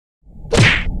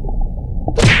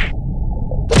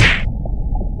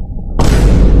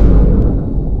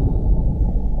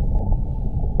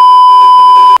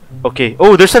Okay.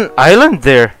 Oh, there's an island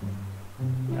there.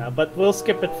 But we'll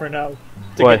skip it for now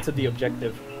to Why? get to the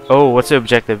objective. Oh, what's the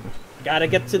objective? Gotta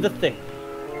get to the thing.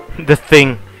 The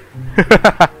thing.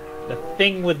 The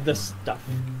thing with the stuff.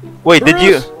 Wait, did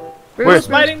you? Bruce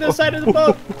biting the side of the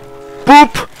boat.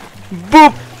 Boop!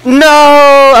 Boop!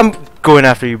 No! I'm going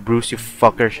after you, Bruce, you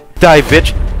fuckers. Die,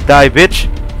 bitch! Die, bitch!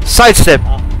 Sidestep!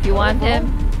 You want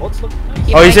him? Boats look nice.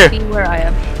 He Oh, he's might here. be where I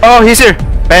am. Oh, he's here!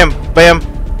 Bam! Bam!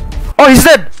 Oh, he's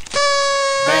dead!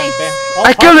 Bam, bam. Oh,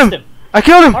 I killed him! harvest I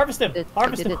killed him! Harvest him! Did-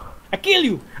 Harvest did him! it. I kill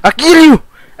you! I kill you!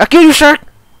 I kill you, shark!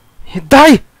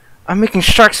 Die! I'm making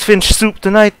shark's fin soup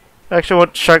tonight. I actually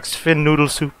want shark's fin noodle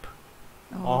soup.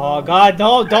 Oh god,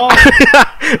 no, don't!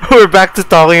 We're back to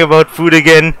talking about food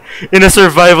again in a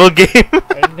survival game.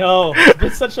 I know. It's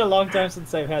been such a long time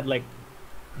since I've had like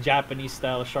Japanese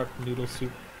style shark noodle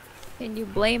soup. Can you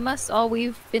blame us? All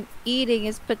we've been eating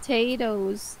is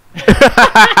potatoes.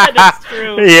 That's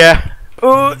true. Yeah.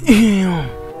 Oh,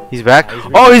 he's back. He's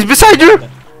really Oh, he's beside you!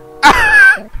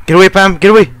 Get away, Pam!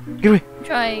 Get away! Get away! I'm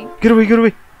trying. Get away! Get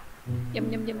away!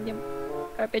 Yum yum yum yum.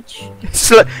 Garbage.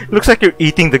 Looks like you're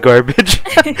eating the garbage.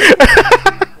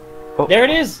 There it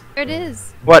is! There it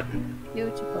is. What?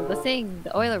 Beautiful. The thing.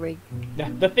 The oil rig.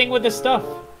 The thing with the stuff.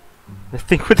 The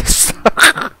thing with the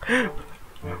stuff.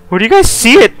 Where do you guys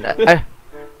see it?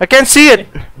 I can't see it.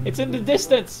 It's in the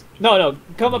distance. No,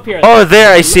 come up here. Oh,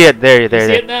 there! I see it. There, You there, see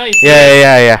there. it now? You see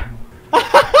Yeah, it? yeah.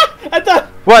 I thought.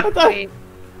 What? I thought. Wait.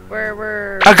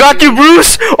 We're. I got you,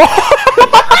 Bruce!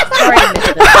 Sorry,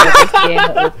 Mr.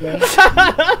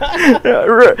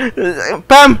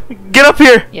 Pam, get up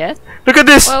here! Yes? Look at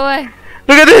this! Wait.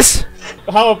 Look at this!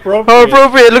 How appropriate. How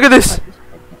appropriate! Look at this!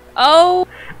 Oh!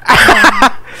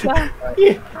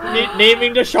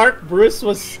 Naming the shark Bruce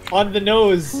was on the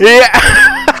nose. Yeah!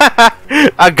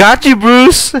 I got you,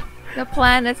 Bruce! The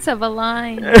planets have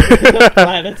aligned. The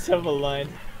planets have aligned.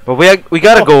 But we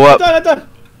gotta go up. I'm done.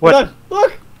 What? I'm done.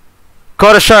 Look!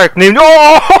 Caught a shark named.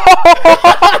 Oh!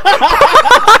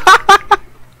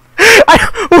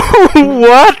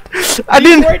 What?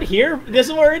 These weren't here.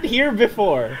 This weren't here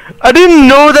before. I didn't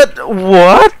know that.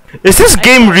 What? Is this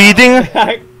game reading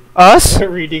us?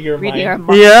 Reading your Reading our mind.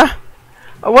 minds. Yeah.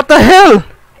 What the hell?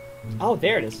 Oh,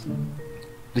 there it is.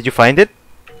 Did you find it?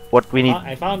 What we need?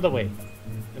 I found the way.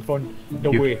 I found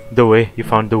the way. The way. You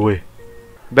found the way.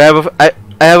 But I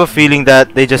have a feeling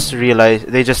that they just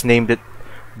named it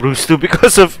Bruce 2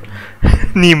 because of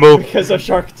Nemo. Because of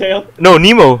Shark Tale. No,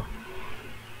 Nemo.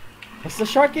 Was the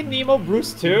shark in Nemo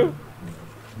Bruce too?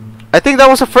 I think that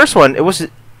was the first one. It was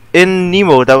in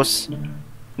Nemo that was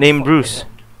named Bruce.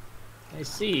 I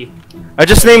see. I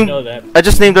just I didn't named know that. I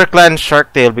just named our clan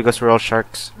Shark Tale because we're all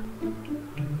sharks.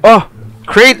 Oh,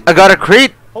 crate! I got a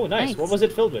crate. Oh, nice. Nice. What was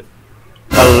it filled with?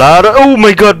 A lot of. Oh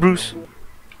my God, Bruce.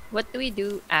 What do we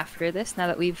do after this now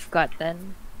that we've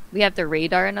gotten... We have to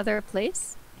radar another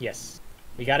place? Yes.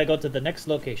 We gotta go to the next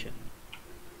location.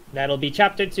 That'll be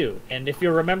chapter 2. And if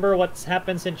you remember what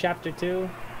happens in chapter 2...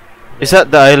 Is that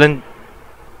the island?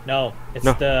 No, it's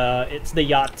No. the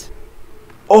yacht.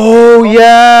 Oh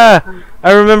yeah,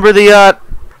 I remember the yacht.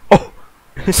 Oh,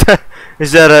 is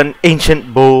that an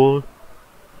ancient bowl?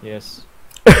 Yes.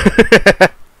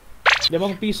 5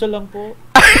 piso lang po.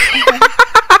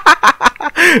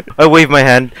 I wave my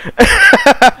hand.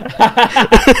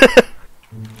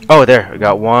 Oh, there. I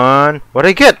got one. What did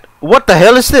I get? What the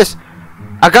hell is this?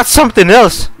 I got something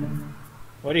else.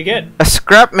 What do you get? A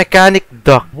scrap mechanic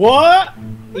duck. What?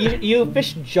 You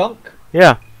fish junk?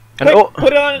 Yeah. And Quick, oh,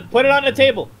 put it on the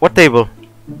table. what table?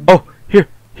 Oh, here.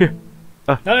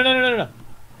 No.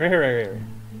 Right here.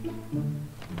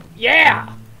 Yeah!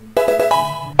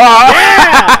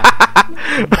 Ah!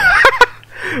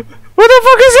 What the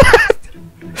fuck is that?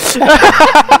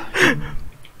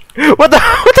 What the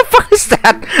fuck is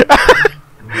that?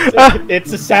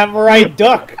 It's a samurai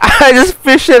duck. I just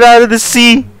fished it out of the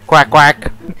sea. Quack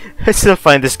quack. I still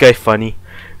find this guy funny.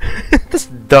 This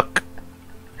duck.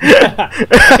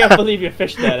 I can't believe you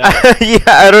fished that out. Yeah,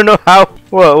 I don't know how.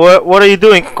 What are you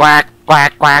doing? Quack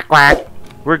quack quack quack.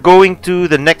 We're going to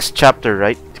the next chapter,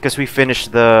 right? Because we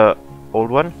finished the old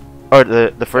one or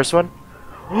the first one.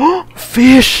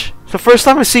 Fish! It's the first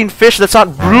time I've seen fish. That's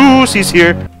not Bruce. He's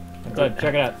here. Good,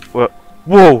 check it out.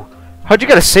 Whoa! How'd you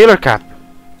get a sailor cap?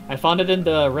 I found it in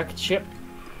the wrecked ship.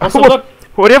 Also, What? look.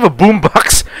 What do you have a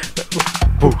boombox?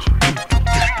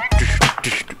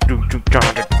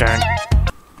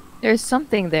 There's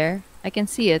something there. I can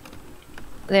see it.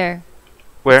 There.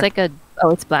 Where? It's like a... Oh,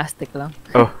 it's plastic lang.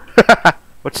 Oh.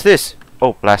 What's this?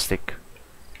 Oh, plastic.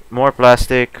 More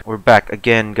plastic. We're back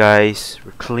again, guys.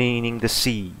 We're cleaning the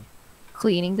sea.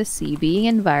 Cleaning the sea, being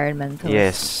environmental.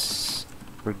 Yes.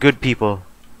 We're good people.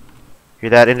 Hear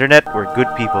that, internet? We're good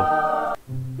people.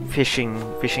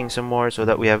 Fishing some more so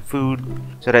that we have food.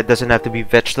 So that it doesn't have to be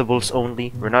vegetables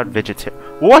only. We're not vegetarian.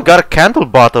 Oh, I got a candle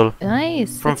bottle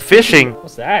Nice. from It's fishing.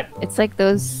 What's that? It's like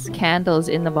those candles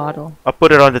in the bottle. I'll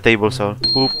put it on the table, so.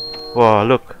 Boop. Whoa,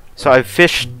 look. So I've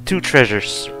fished 2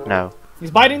 treasures now.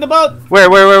 He's biting the boat.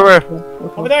 Where?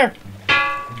 Over there.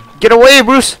 Get away,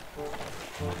 Bruce!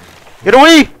 Get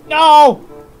away! No.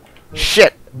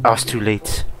 Shit! I was too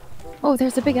late. Oh,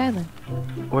 there's a big island.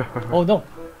 Where? Oh no.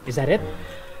 Is that it?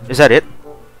 Is that it?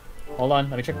 Hold on.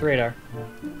 Let me check the radar.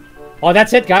 Oh,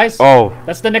 that's it, guys. Oh.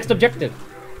 That's the next objective.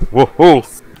 Whoa, whoa.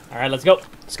 All right, let's go.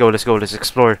 Let's go. Let's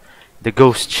explore the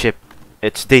ghost ship.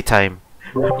 It's daytime.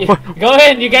 Go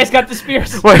in. You guys got the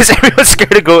spears. Why is everyone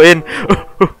scared to go in?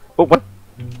 Oh, what?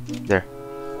 There.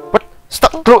 What?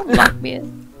 Stop! Oh, Close! lock me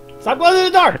in. Stop going to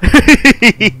the door.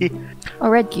 Oh,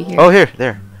 red key here. Oh, here,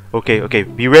 there. Okay.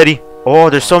 Be ready. Oh,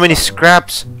 there's so many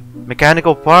scraps,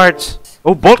 mechanical parts.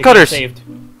 Oh, bolt Okay, cutters. Saved.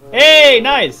 Hey,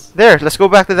 nice. There. Let's go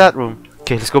back to that room.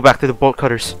 Okay, let's go back to the bolt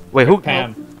cutters. Wait, who?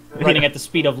 Pam, running at the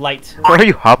speed of light. Where are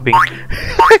you hopping?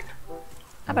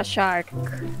 I'm a shark.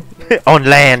 On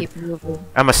land. Keep moving.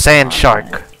 I'm a sand On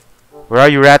shark. Where are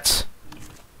you, rats?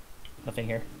 Nothing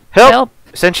here. Help! Help.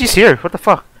 Senchi's here. What the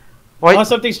fuck? Why? Oh,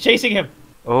 something's chasing him.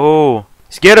 Oh,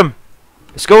 let's get him.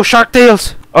 Let's go, Shark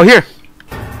Tails. Oh, here.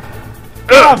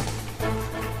 Get him.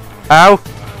 Ow.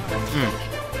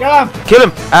 Get him. Kill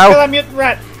him. Kill Ow. that mutant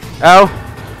rat. Ow.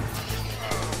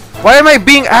 Why am I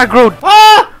being aggroed?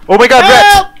 Ah! Oh my god,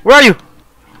 Help! rats. Where are you?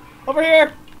 Over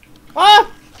here. Ah!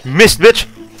 You missed, bitch.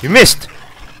 You missed.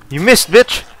 You missed,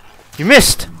 bitch. You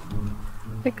missed.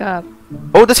 Pick up.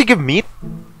 Oh, does he give meat?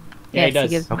 Yeah, he Yes, does.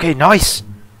 gives- Okay, nice.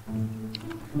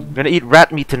 I'm gonna eat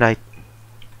rat meat tonight.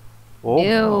 Oh.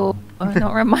 Ew. Oh,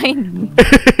 don't remind me.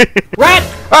 Rat!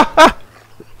 Ah!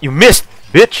 You missed,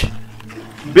 bitch.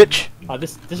 Bitch. Oh,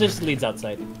 this just leads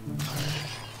outside.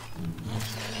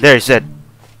 There, he said.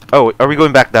 Oh, are we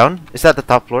going back down? Is that the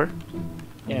top floor?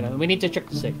 Yeah, no, we need to check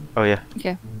the safe. Oh, yeah.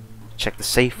 Okay. Check the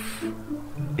safe.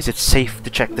 Is it safe to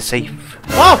check the safe?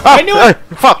 Oh, I knew it!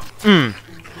 Fuck! Mm.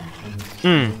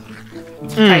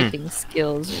 Fighting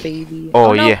skills, baby.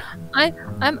 Oh, no. yeah.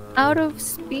 I'm out of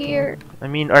spear. I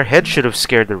mean, our head should have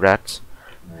scared the rats.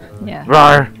 Yeah.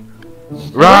 Rar!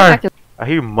 Rar! I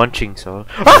hear munching, so.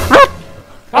 Ah! Rat!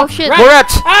 Oh shit. More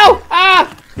rats! Ow!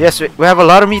 Ah! Yes, we have a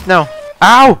lot of meat now.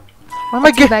 Ow! Why am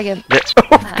I getting? Bag him.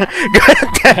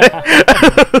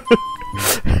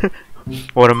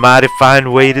 What a mighty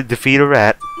fine way to defeat a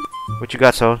rat. What you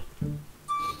got, Saul?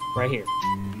 Right here.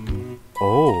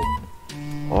 Oh.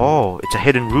 Oh, it's a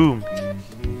hidden room.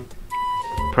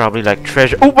 Probably like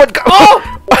treasure. Oh, what?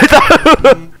 Oh!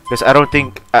 Because I don't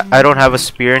think I don't have a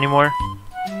spear anymore.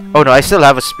 Oh no, I still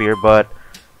have a spear, but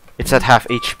it's at half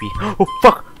HP. Oh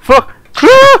fuck! Fuck!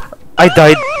 Ah! I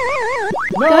died.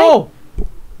 No!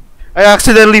 I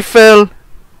accidentally fell.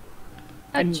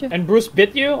 Gotcha. And Bruce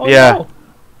bit you? Oh, Yeah. no.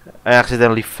 I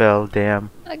accidentally fell. Damn.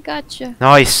 I gotcha.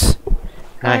 Nice.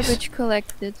 Nice. Garbage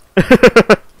collected.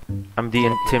 I'm the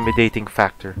intimidating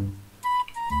factor.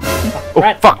 Oh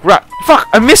Rat. fuck! Rat! Fuck!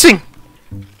 I'm missing.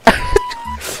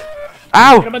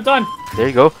 Ow! I'm done. There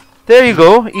you go. There you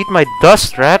go. Eat my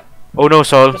dust, rat. Oh no,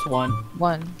 Saul. Just one.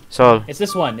 One. Saul, It's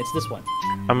this one. It's this one.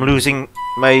 I'm losing.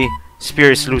 My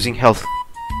spear is losing health.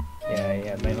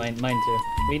 Yeah, mine too.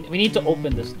 We need to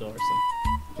open this door. So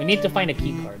we need to find a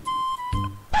key card.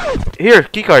 Here,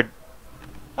 keycard.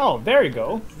 Oh, there you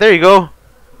go. There you go.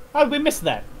 How did we miss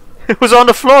that? It was on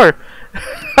the floor.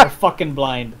 We're fucking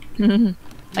blind.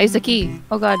 I used the key.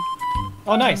 Oh god.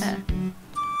 Oh, nice. Uh.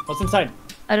 What's inside?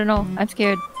 I don't know. I'm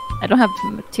scared. I don't have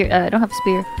I don't have a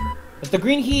spear. It's the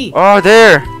green key. Oh,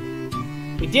 there.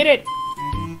 We did it.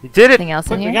 You did it. Anything else in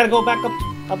Quick, we here? gotta go back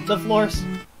up the floors.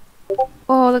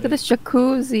 Oh, look at this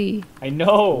jacuzzi. I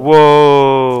know.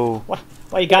 Whoa.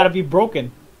 Why you gotta be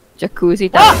broken? Jacuzzi.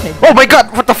 Ah! Oh my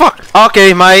god, what the fuck?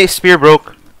 Okay, my spear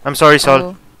broke. I'm sorry, Saul.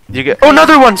 Oh. You get. Oh,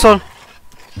 another one, Saul.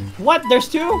 What? There's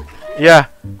two? Yeah.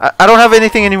 I don't have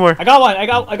anything anymore. I got one. I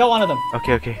got one of them.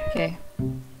 Okay, okay. Okay.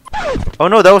 Oh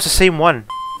no, that was the same one.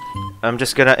 I'm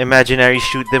just gonna imaginary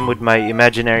shoot them with my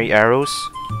imaginary arrows.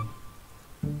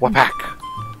 Wapak.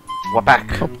 Wapak.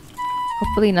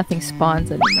 Hopefully nothing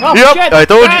spawns anymore. Oh Yep, shit! I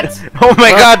told Rats! you. Oh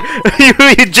my god,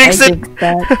 you jinxed I it. jinxed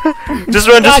that. Just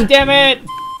run. God Just. damn it!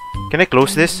 Can I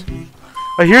close this?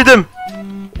 I hear them.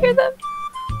 Hear them?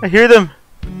 I hear them.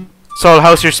 Saul,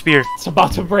 how's your spear? It's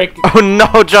about to break. Oh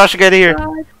no, Josh, get here.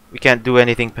 God. We can't do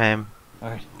anything, Pam.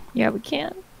 Alright. Yeah, we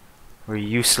can. We're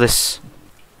useless.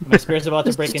 My spear's about to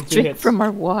Let's break in just 2 drink hits. from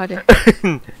our water.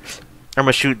 I'm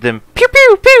gonna shoot them. Pew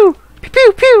pew pew. Pew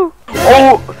Pew pew.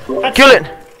 Oh, kill it.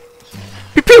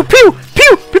 Pew pew pew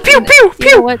pew pew pew pew You know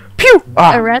pew what? pew.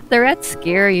 Ah. The rat's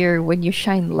scarier when you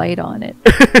shine light on it.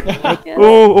 guess.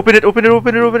 Oh, open it, open it,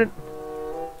 open it, open it.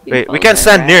 Wait, we can't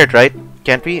stand near it, right?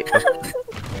 Can't we?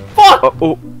 Fuck!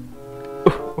 Oh.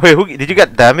 Wait, who did you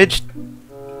get damaged?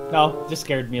 No, just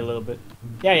scared me a little bit.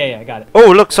 Yeah, I got it.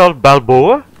 Oh, look, Saul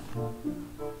Balboa.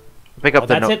 Pick up Oh,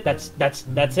 the that's note.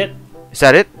 it. That's it. Is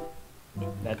that it?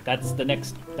 That's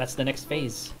the next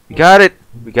phase. We got it.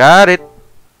 We got it.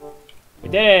 We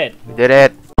did it. We did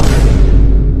it.